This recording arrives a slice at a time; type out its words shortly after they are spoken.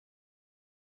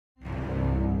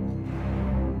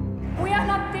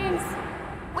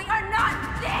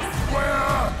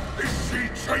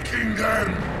taking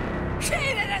them! She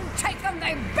didn't take them,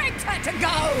 they begged her to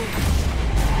go!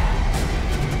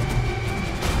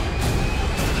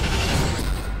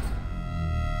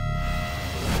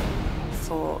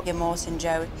 For Immortan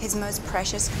Joe, his most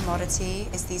precious commodity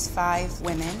is these 5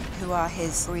 women who are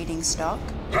his breeding stock.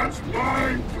 That's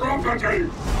my property!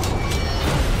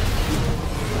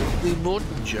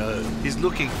 Immortan Joe is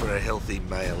looking for a healthy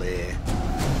male heir.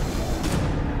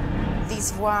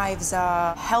 These wives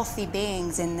are healthy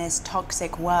beings in this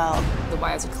toxic world. The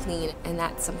wives are clean, and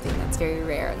that's something that's very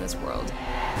rare in this world.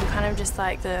 We're kind of just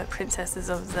like the princesses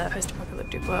of the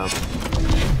post-apocalyptic world.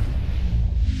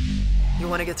 You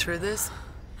want to get through this?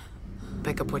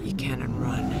 Pick up what you can and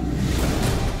run.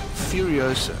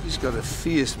 Furiosa has got a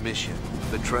fierce mission,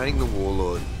 betraying the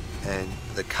warlord, and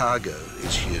the cargo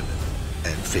is human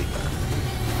and female.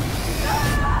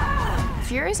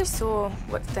 Furiosa saw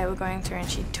what they were going through and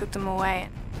she took them away.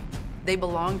 They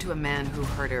belong to a man who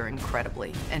hurt her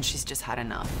incredibly, and she's just had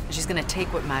enough. She's gonna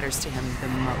take what matters to him the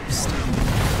most.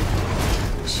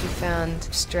 She found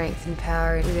strength and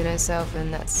power within herself,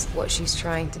 and that's what she's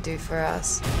trying to do for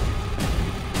us.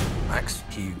 Max,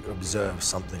 he observes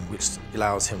something which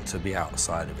allows him to be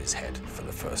outside of his head for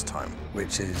the first time,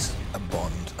 which is a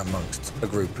bond amongst a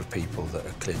group of people that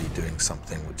are clearly doing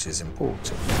something which is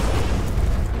important.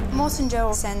 Immortan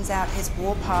Joe sends out his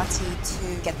war party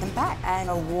to get them back, and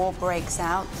a war breaks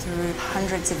out through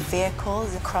hundreds of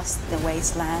vehicles across the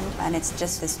wasteland, and it's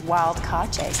just this wild car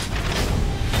chase.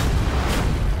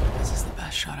 This is the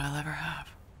best shot I'll ever have.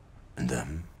 And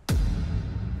them,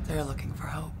 they're looking for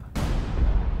hope.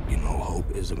 you know, hope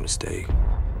is a mistake.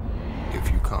 If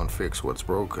you can't fix what's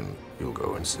broken, you'll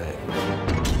go insane.